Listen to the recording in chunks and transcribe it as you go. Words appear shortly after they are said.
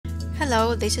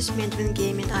Hello, this is Medvin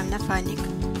Gaming, I'm Nafanik,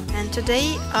 and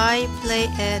today I play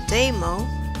a demo,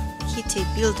 Kity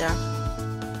Builder.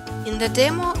 In the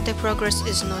demo, the progress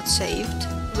is not saved.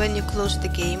 When you close the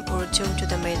game or return to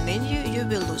the main menu, you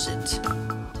will lose it.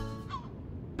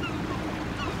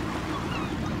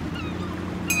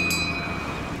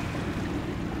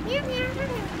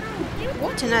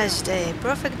 What a nice day,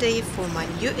 perfect day for my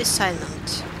new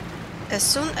assignment. As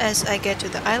soon as I get to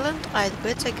the island, I'd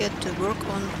better get to work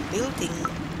on building.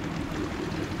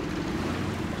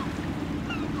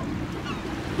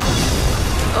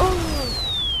 Oh!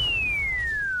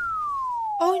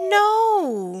 Oh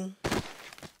no!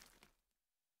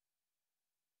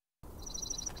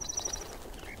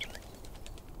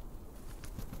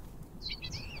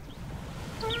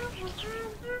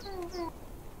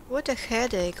 What a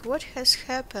headache, what has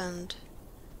happened?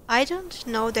 I don't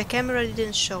know, the camera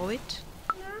didn't show it.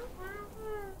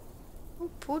 Who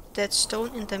put that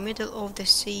stone in the middle of the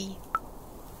sea?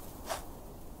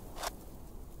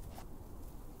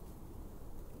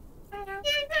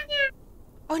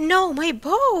 Oh no, my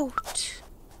boat!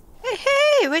 Hey,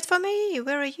 hey, wait for me,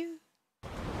 where are you?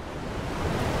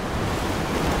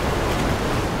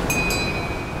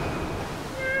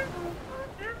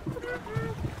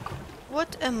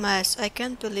 What a mess, I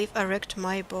can't believe I wrecked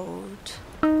my boat.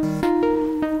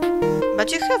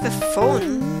 But you have a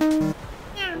phone.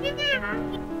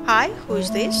 Hi, who is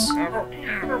this?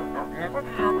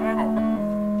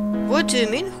 What do you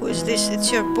mean, who is this?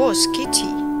 It's your boss,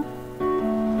 Kity.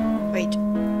 Wait,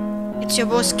 it's your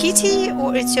boss Kity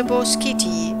or it's your boss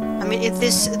Kity? I mean, is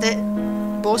this the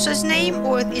boss's name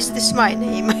or is this my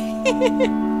name?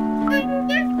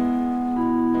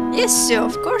 Yes, sir,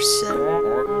 of course, sir.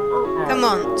 Come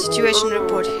on, situation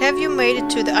report. Have you made it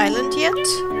to the island yet?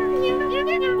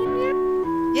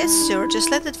 Yes, sir,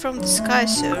 just landed from the sky,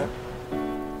 sir.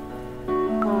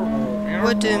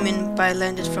 What do you mean by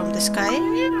landed from the sky?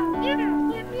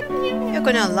 You're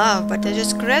gonna laugh, but I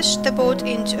just crashed the boat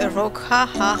into a rock, ha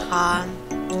ha ha.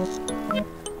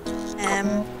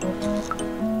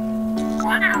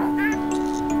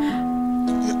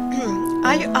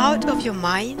 Are you out of your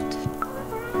mind?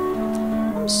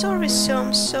 I'm sorry, sir,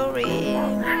 I'm sorry.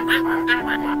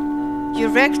 You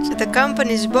wrecked the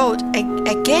company's boat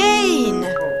again!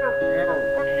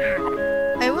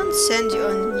 I won't send you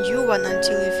a new one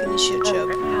until you finish your job.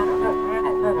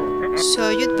 So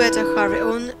you'd better hurry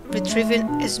on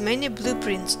retrieving as many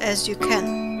blueprints as you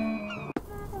can.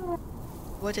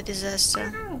 What a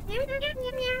disaster.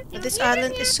 But this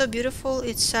island is so beautiful,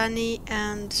 it's sunny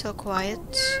and so quiet.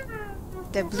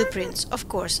 The blueprints, of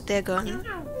course, they're gone.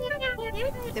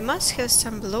 They must have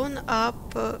some blown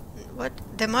up...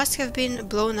 They must have been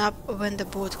blown up when the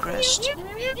boat crashed.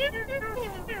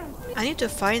 I need to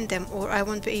find them or I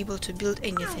won't be able to build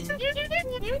anything.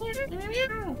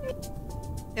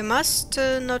 They must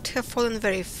not have fallen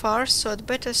very far, so I'd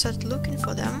better start looking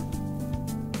for them.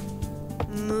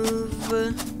 Move...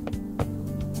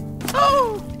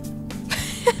 Oh!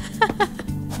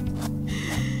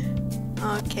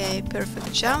 Okay,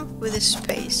 perfect jump with a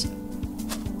space.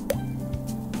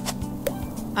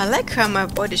 I like how my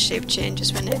body shape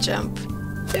changes when I jump.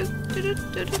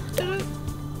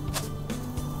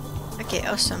 Okay,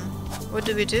 awesome. What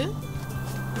do we do?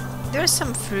 There are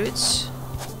some fruits.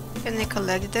 Can I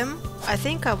collect them? I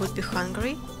think I would be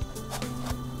hungry.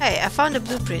 Hey, I found a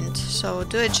blueprint. So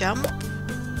do I jump?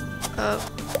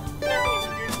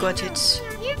 Got it.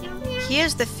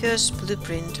 Here's the first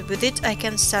blueprint. With it I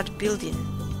can start building.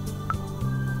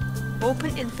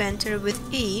 Open inventory with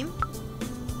E.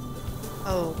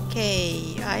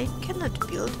 Okay, I cannot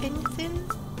build anything.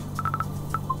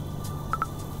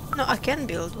 No, I can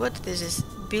build. What this is?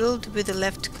 Build with the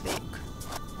left click.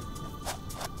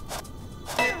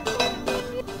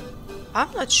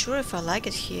 I'm not sure if I like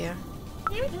it here.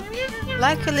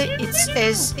 Luckily, it's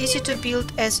as easy to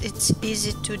build as it's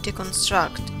easy to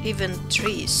deconstruct, even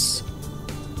trees.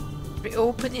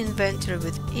 Reopen inventory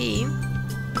with E.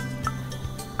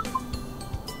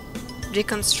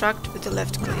 Reconstruct with the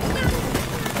left click.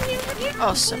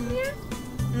 Awesome.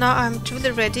 Now I'm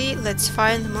truly ready. Let's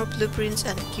find more blueprints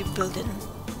and keep building.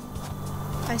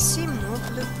 I see more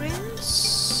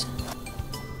blueprints.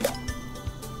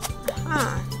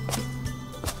 Aha.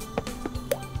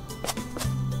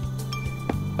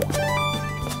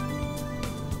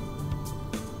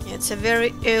 It's a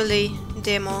very early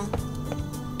demo.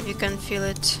 You can feel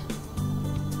it.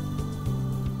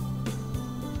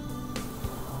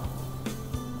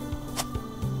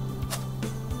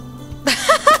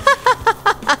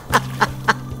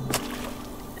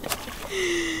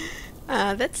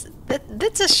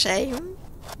 That's a shame.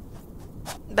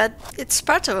 But it's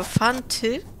part of a fun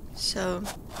too, so...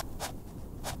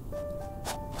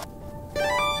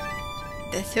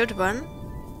 The third one.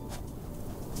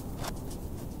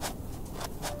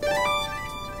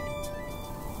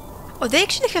 Oh, they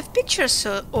actually have pictures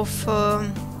of...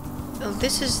 well,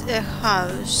 this is a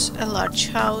house, a large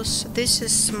house. This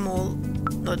is small.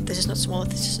 No, this is not small,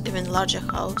 this is even larger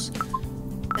house.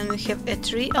 And we have a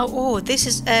tree. Oh, this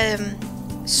is a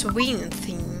swing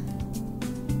thing.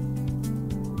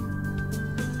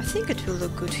 I think it will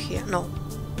look good here. No.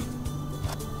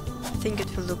 I think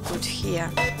it will look good here.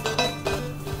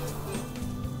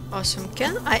 Awesome.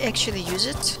 Can I actually use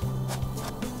it?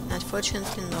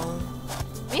 Unfortunately, no.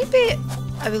 Maybe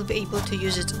I will be able to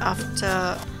use it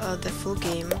after the full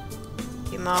game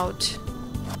came out.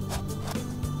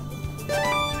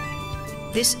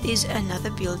 This is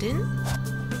another building.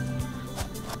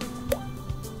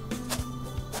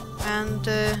 And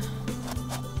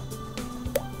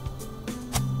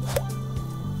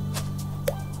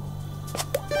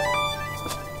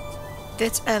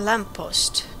that's a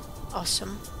lamppost.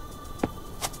 Awesome.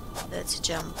 Let's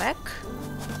jump back.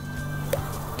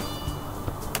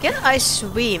 Can I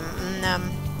swim?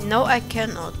 No, I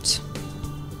cannot.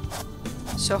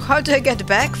 So how do I get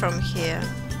back from here?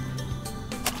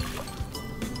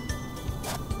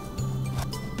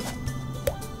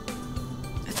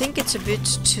 I think it's a bit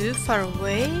too far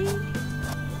away.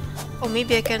 Or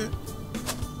maybe I can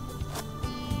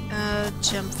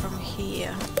jump from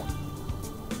here.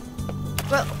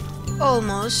 Well,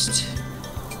 almost.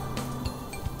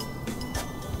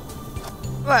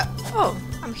 Well, oh,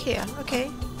 I'm here, okay.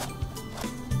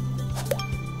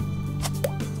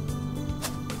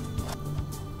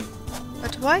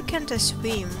 But why can't I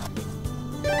swim?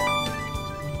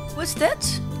 What's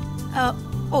that?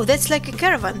 Oh, that's like a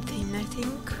caravan thing, I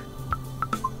think.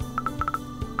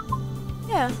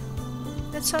 Yeah,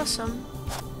 that's awesome.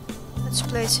 Let's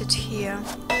place it here.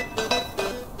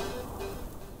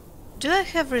 Do I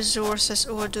have resources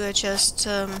or do I just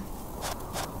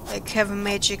like have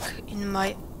magic in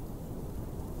my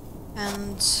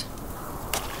hands?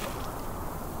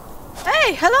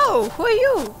 Hey, hello! Who are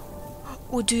you?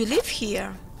 Oh, do you live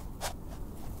here?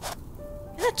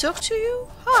 Can I talk to you?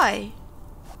 Hi.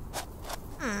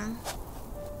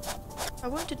 I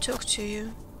want to talk to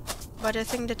you, but I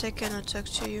think that I cannot talk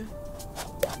to you.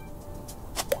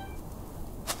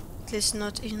 At least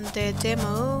not in the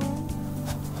demo.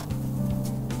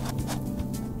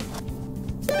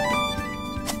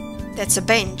 That's a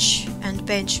bench, and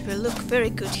bench will look very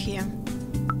good here.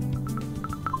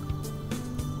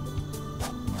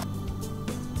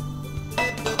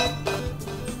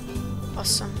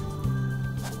 Awesome.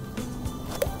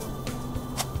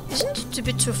 Isn't it a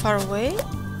bit too far away?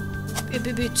 A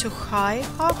bit too high?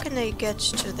 How can I get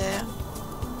to there?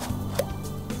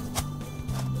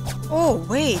 Oh,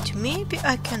 wait, maybe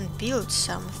I can build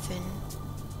something.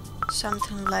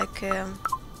 Something like a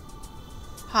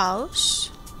house.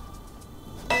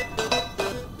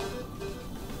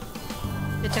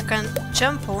 That I can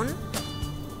jump on?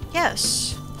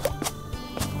 Yes.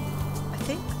 I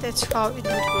think that's how it would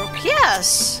work.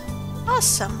 Yes!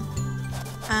 Awesome!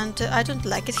 And I don't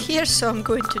like it here, so I'm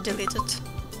going to delete it.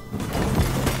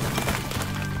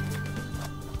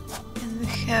 And we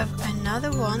have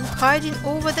another one hiding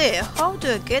over there. How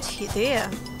do I get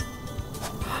there?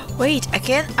 Wait, I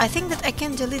think that I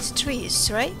can delete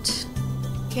trees, right?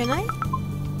 Can I?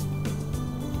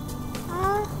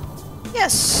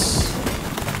 Yes!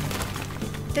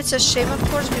 That's a shame, of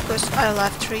course, because I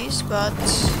love trees, but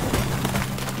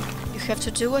you have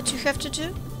to do what you have to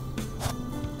do.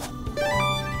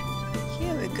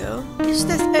 Here we go. Is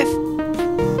that F?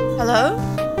 Hello?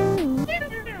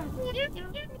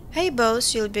 Hey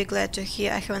boss, you'll be glad to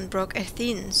hear I haven't broke a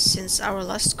thing since our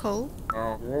last call.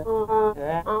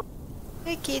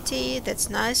 Hey Kitty,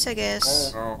 that's nice, I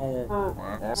guess.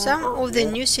 Some of the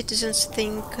new citizens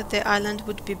think the island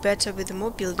would be better with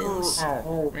more buildings.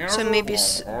 So maybe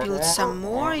build some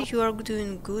more. You are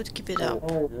doing good, keep it up.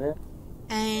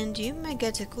 And you may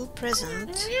get a cool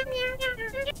present.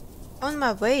 On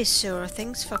my way, sir.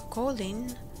 Thanks for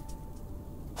calling.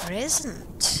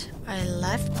 Present. I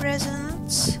love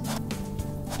presents.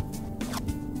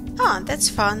 Ah, that's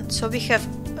fun. So we have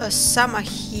summer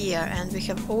here and we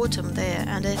have autumn there,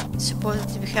 and I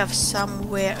suppose we have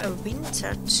somewhere a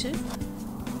winter too.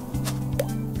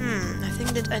 I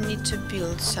think that I need to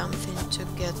build something to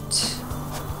get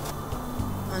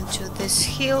onto this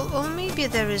hill, or maybe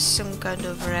there is some kind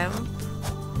of ramp.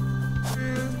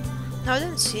 No, I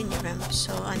don't see any ramp,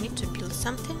 so I need to build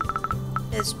something.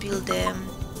 Let's build a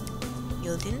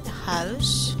building, a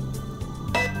house.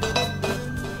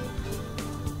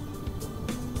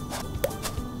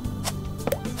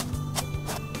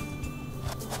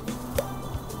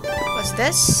 is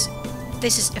this?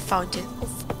 This is a fountain.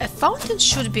 A fountain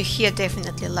should be here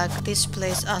definitely, like this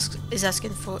place is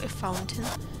asking for a fountain.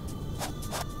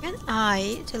 Can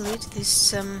I delete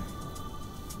this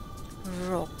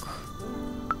rock?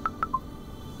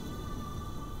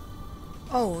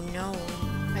 Oh no,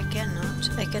 I cannot.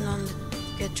 I can only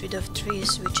get rid of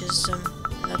trees, which is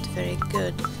not very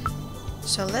good.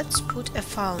 So let's put a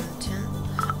fountain.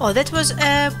 Oh, that was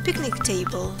a picnic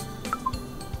table.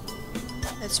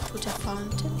 Let's put a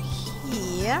fountain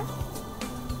here.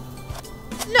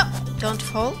 No! Don't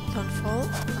fall, don't fall.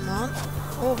 Come on.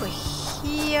 Over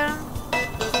here.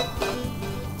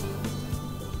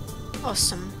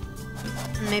 Awesome.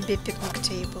 Maybe a picnic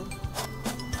table.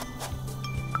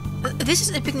 This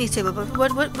is a picnic table, but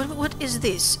what is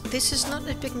this? This is not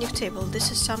a picnic table.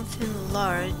 This is something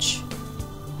large.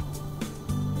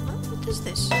 What is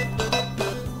this?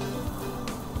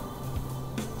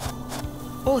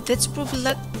 Oh, that's probably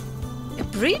like a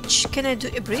bridge? Can I do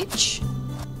a bridge?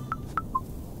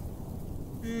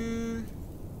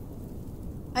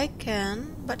 I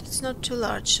can, but it's not too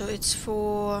large, so it's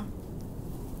for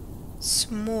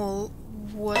small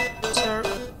water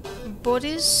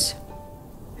bodies.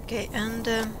 Okay, and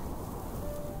the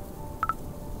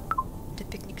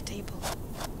picnic table.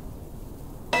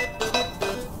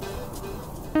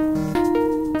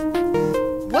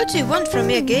 What do you want from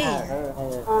me again?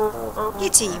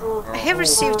 Kitty, I have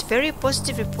received very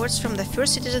positive reports from the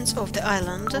first citizens of the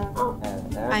island.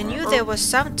 I knew there was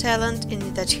some talent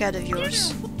in that head of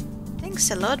yours.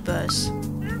 Thanks a lot, boss.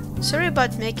 Sorry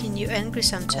about making you angry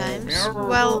sometimes.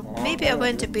 Well, maybe I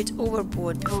went a bit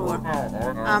overboard before.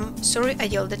 Sorry I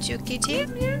yelled at you, Kitty.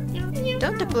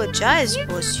 Don't apologize,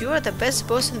 boss. You are the best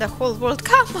boss in the whole world.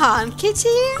 Come on, Kitty!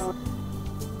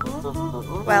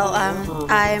 Well,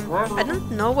 I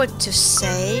don't know what to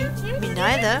say. Me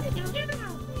neither.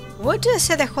 What do I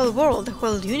say, the whole world, the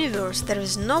whole universe? There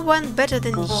is no one better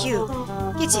than you.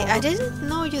 Kitty, I didn't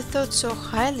know you thought so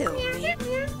highly of me.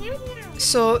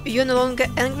 So, you're no longer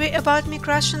angry about me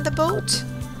crashing the boat?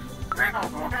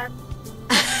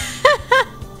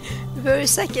 Very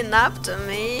second up to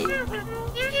me.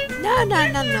 No,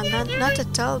 not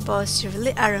at all, boss. You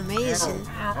really are amazing.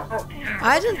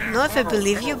 I don't know if I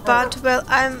believe you, but, well,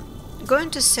 I'm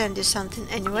going to send you something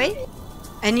anyway.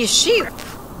 A new ship?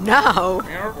 Now!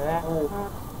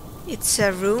 It's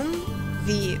a room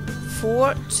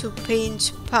V4 to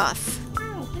paint path.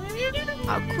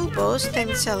 Oh, cool, boss.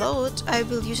 Thanks a lot. I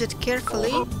will use it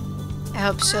carefully. I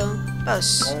hope so.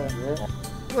 Boss,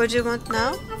 what do you want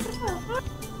now?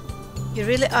 You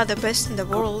really are the best in the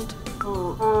world.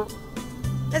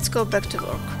 Let's go back to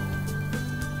work.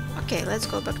 Okay, let's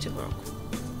go back to work.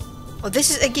 Oh,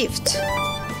 this is a gift.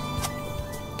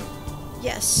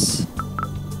 Yes.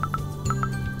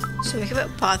 So we have a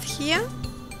path here.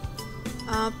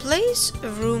 Place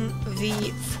room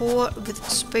V4 with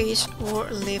space or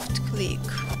left click.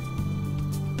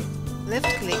 Left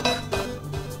click.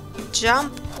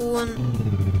 Jump on.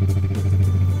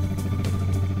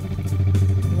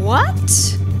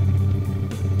 What?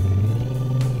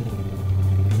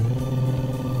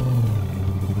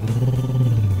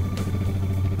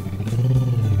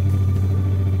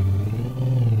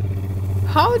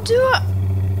 How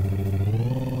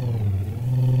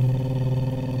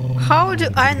do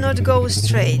I not go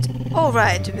straight? Oh,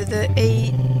 right, with the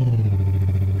A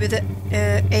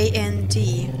and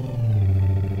D.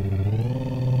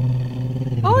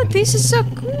 Oh, this is so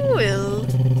cool.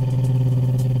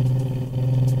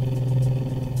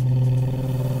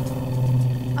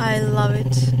 I love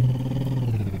it.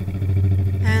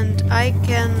 And I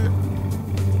can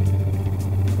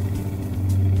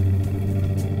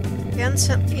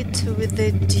cancel it with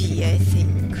the D, I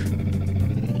think.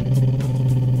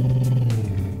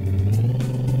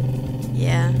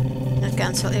 Yeah, not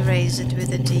cancel, erase it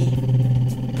with a D.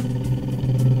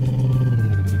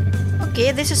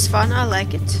 Okay, this is fun, I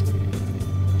like it.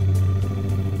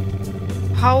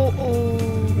 How... Oh,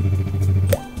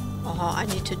 I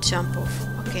need to jump off.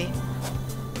 Okay.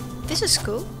 This is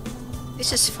cool.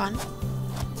 This is fun.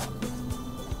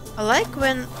 I like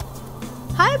when...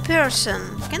 Hi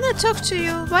person, can I talk to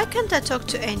you? Why can't I talk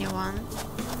to anyone?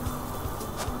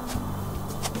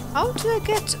 How do I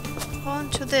get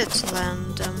onto that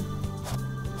land?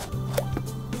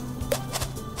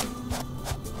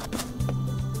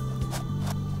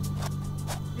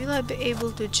 Will I be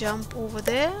able to jump over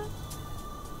there?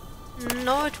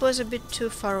 No, it was a bit too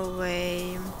far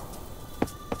away.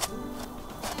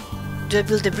 Do I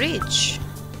build a bridge?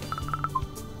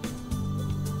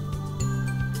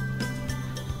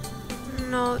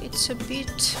 No, it's a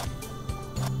bit...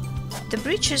 The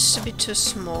bridge is a bit too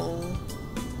small.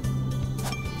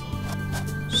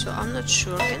 So I'm not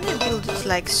sure. Can I build it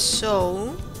like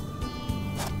so?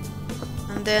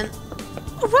 And then...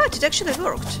 Oh, right, it actually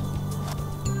worked.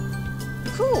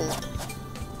 Cool.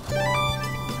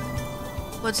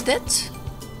 What's that?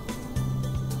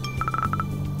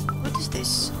 What is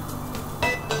this?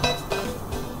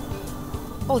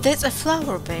 Oh, that's a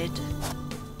flower bed.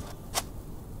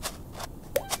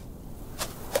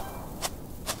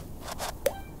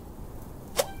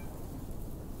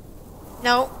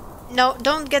 No, no,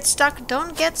 don't get stuck,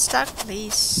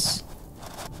 please.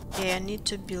 Okay, I need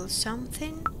to build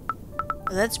something.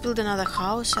 Let's build another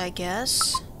house, I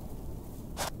guess.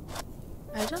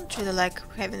 I don't really like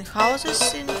having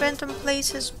houses in random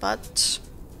places, but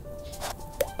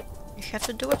you have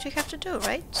to do what you have to do,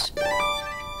 right?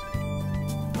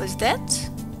 What's that?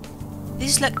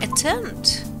 This is like a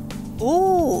tent.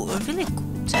 Oh, a really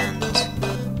cool tent.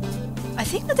 I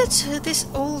think that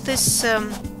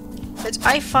that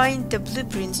I find the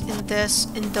blueprints in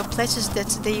the places that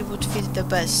they would fit the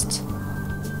best.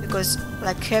 Because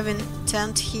like having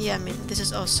tent here, I mean, this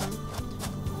is awesome.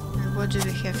 And what do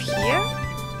we have here?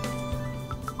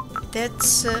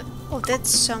 That's oh,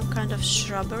 that's some kind of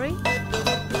shrubbery.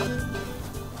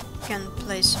 Can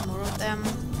place more of them,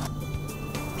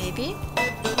 maybe.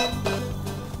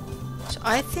 So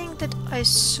I think that I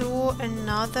saw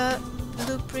another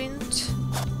blueprint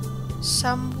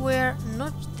somewhere,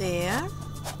 not there.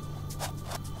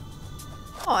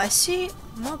 Oh, I see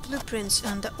more blueprints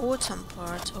on the autumn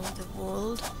part of the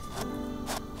world.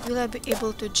 Will I be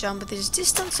able to jump this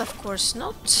distance? Of course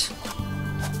not.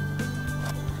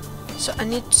 So I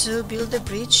need to build a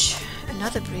bridge,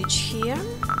 another bridge here.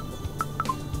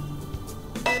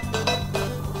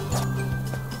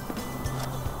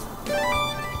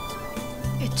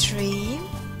 A tree.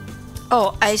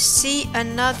 Oh, I see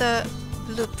another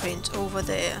blueprint over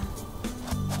there.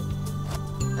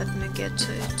 Let me get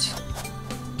to it.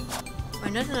 Why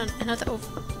not another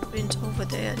blueprint over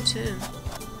there too?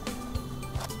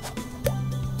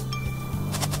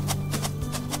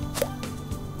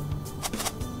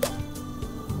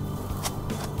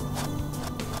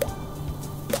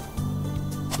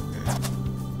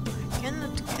 I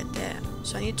cannot get there,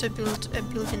 so I need to build a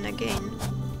building again.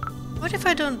 What if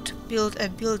I don't build a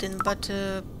building but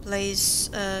place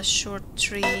a short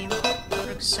tree, for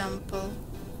example?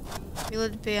 Will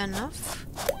it be enough?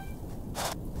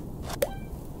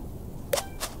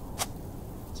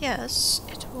 Yes,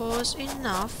 it was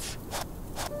enough.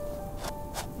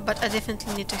 But I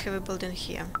definitely need to have a building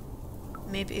here.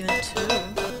 Maybe even two.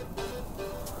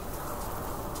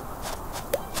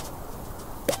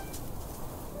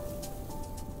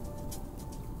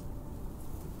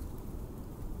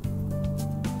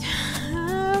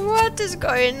 What is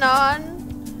going on?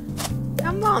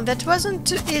 Come on, that wasn't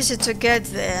too easy to get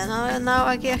there. Now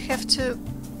I have to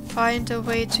find a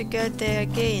way to get there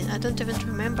again. I don't even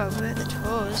remember where that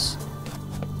was.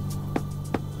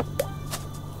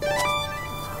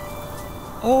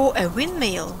 Oh, a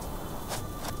windmill.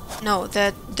 No,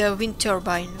 the wind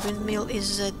turbine. Windmill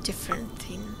is a different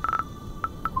thing.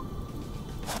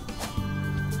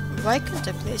 Why can't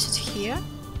I place it here?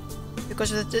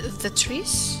 Because of the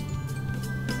trees?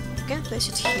 I can place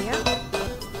it here.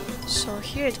 So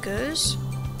here it goes.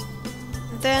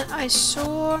 Then I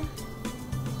saw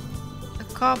a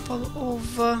couple of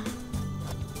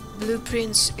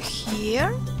blueprints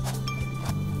here.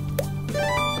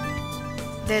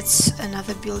 That's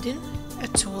another building, a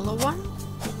taller one.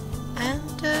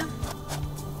 And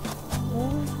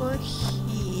over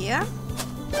here,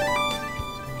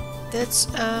 that's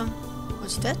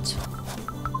what's that?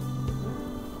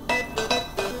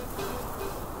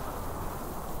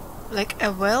 Like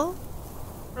a well,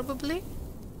 probably.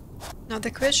 Now the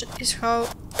question is how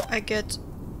I get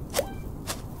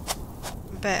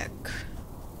back.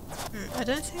 I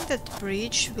don't think that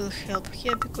bridge will help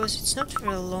here because it's not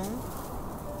very long.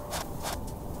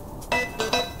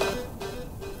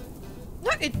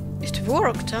 No, it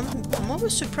worked. I'm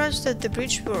always surprised that the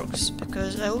bridge works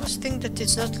because I always think that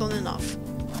it's not long enough.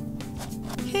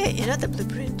 Hey, another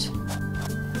blueprint.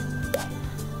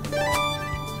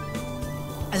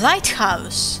 A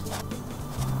lighthouse!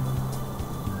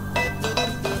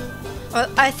 Well,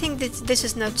 I think that this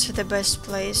is not the best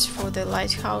place for the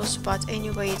lighthouse, but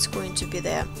anyway, it's going to be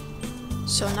there.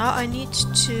 So now I need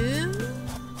to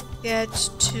get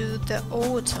to the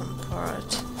autumn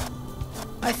part.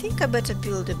 I think I better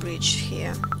build a bridge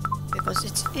here, because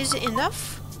it's easy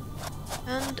enough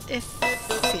and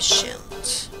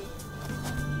efficient.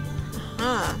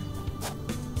 I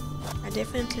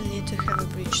definitely need to have a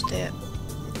bridge there.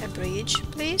 A bridge,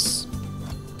 please.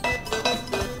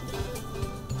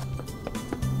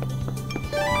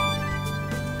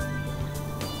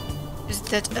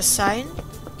 that a sign?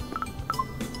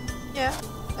 Yeah,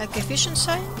 like a fishing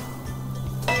sign?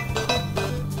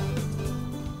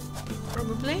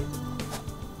 Probably.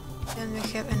 Then we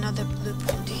have another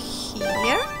blueprint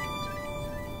here.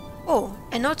 Oh,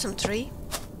 an autumn tree.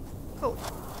 Cool.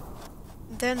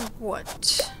 Then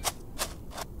what?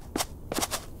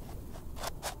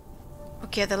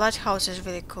 Okay, the lighthouse is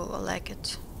really cool, I like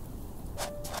it.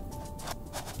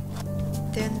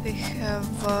 Then we have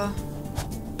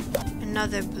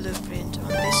another blueprint on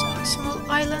this small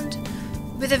island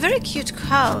with a very cute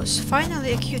house.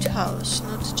 Finally a cute house,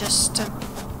 not just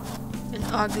an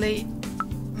ugly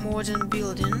modern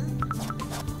building.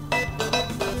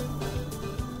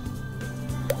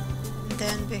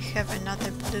 Then we have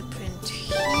another blueprint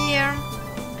here.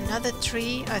 Another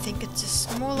tree, I think it's a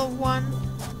smaller one.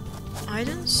 I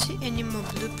don't see any more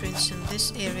blueprints in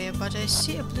this area, but I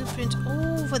see a blueprint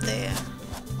over there.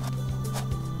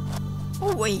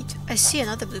 Oh wait, I see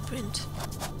another blueprint.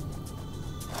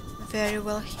 Very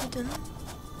well hidden.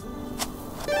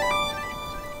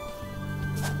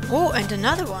 Oh, and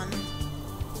another one.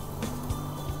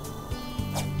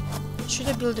 Should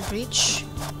I build a bridge?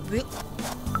 Will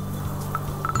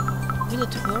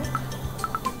it work?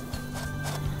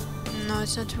 No,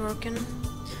 it's not working.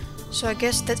 So I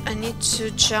guess that I need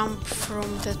to jump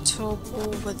from the top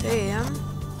over there.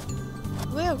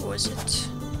 Where was it?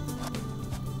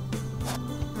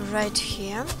 Right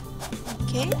here.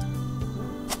 Okay.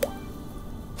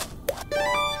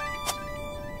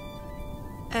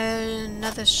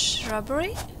 Another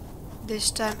shrubbery.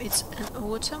 This time it's an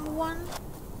autumn one.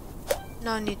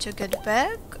 Now I need to get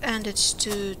back, and it's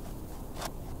too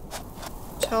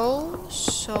tall,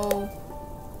 so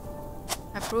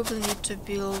I probably need to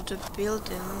build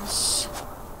buildings.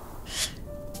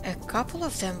 A couple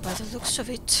of them by the looks of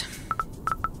it.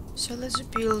 So let's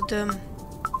build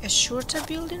a shorter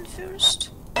building first.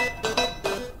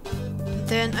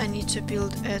 Then I need to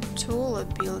build a taller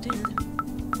building.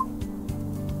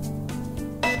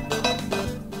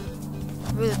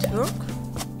 Will it work?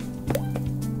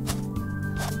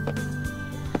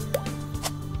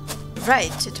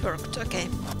 Right, it worked, okay.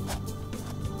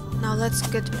 Now let's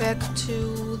get back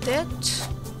to that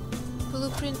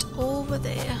blueprint over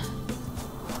there.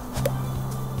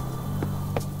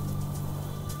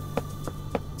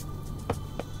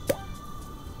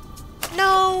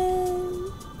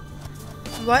 No!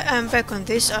 Why I'm back on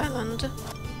this island?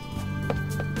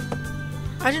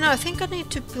 I don't know, I think I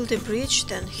need to build a bridge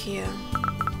then here.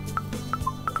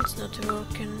 It's not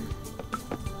working.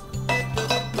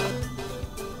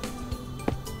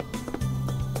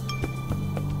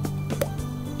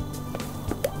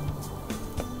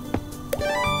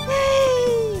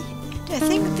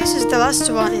 This is the last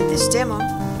one in this demo.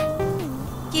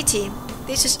 Kitty,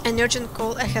 this is an urgent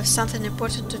call. I have something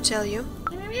important to tell you.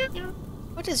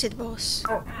 What is it, boss?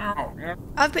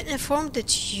 I've been informed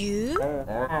that you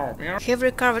have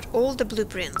recovered all the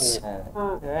blueprints.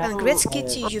 Congrats,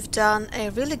 Kitty, you've done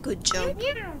a really good job.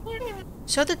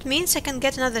 So that means I can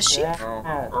get another ship?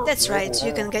 That's right,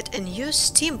 you can get a new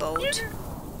steamboat.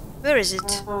 Where is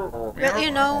it? Well,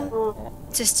 you know,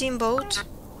 it's a steamboat.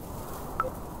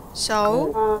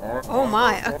 So, oh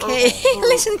my, okay,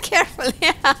 listen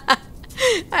carefully.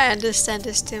 I understand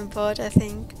the steamboat, I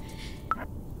think.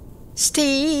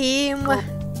 Steamboat.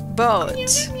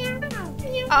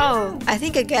 Oh, I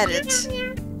think I get it.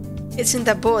 It's in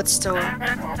the boat store.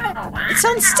 It's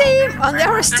on Steam, on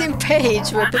our Steam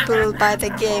page, where people will buy the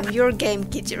game. Your game,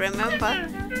 Kitty, remember?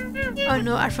 Oh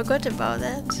no, I forgot about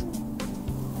that.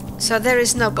 So there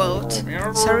is no boat.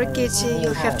 Sorry, Kitty,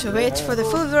 you'll have to wait for the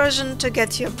full version to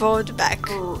get your boat back.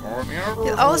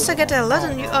 You'll also get a lot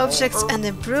of new objects and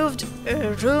improved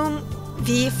room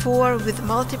V4 with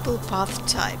multiple path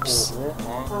types.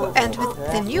 And with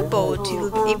the new boat, you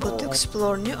will be able to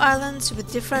explore new islands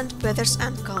with different weathers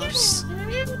and colors.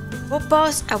 Oh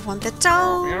boss, I want that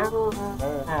all!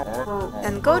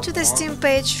 Then go to the Steam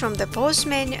page from the pause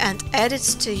menu and add it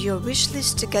to your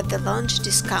wishlist to get the launch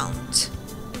discount.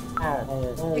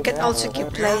 You can also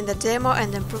keep playing the demo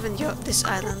and improving this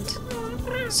island.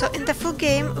 So in the full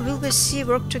game, will we see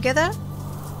work together?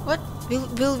 What?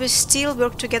 Will we still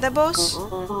work together, boss?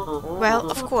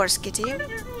 Well, of course, Kitty.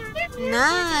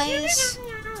 Nice!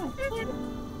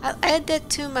 I'll add that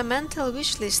to my mental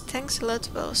wish list. Thanks a lot,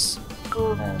 boss.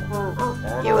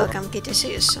 You're welcome, Kitty.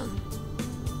 See you soon.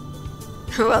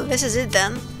 Well, this is it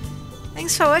then.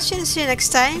 Thanks for watching. See you next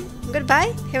time.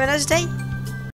 Goodbye. Have a nice day.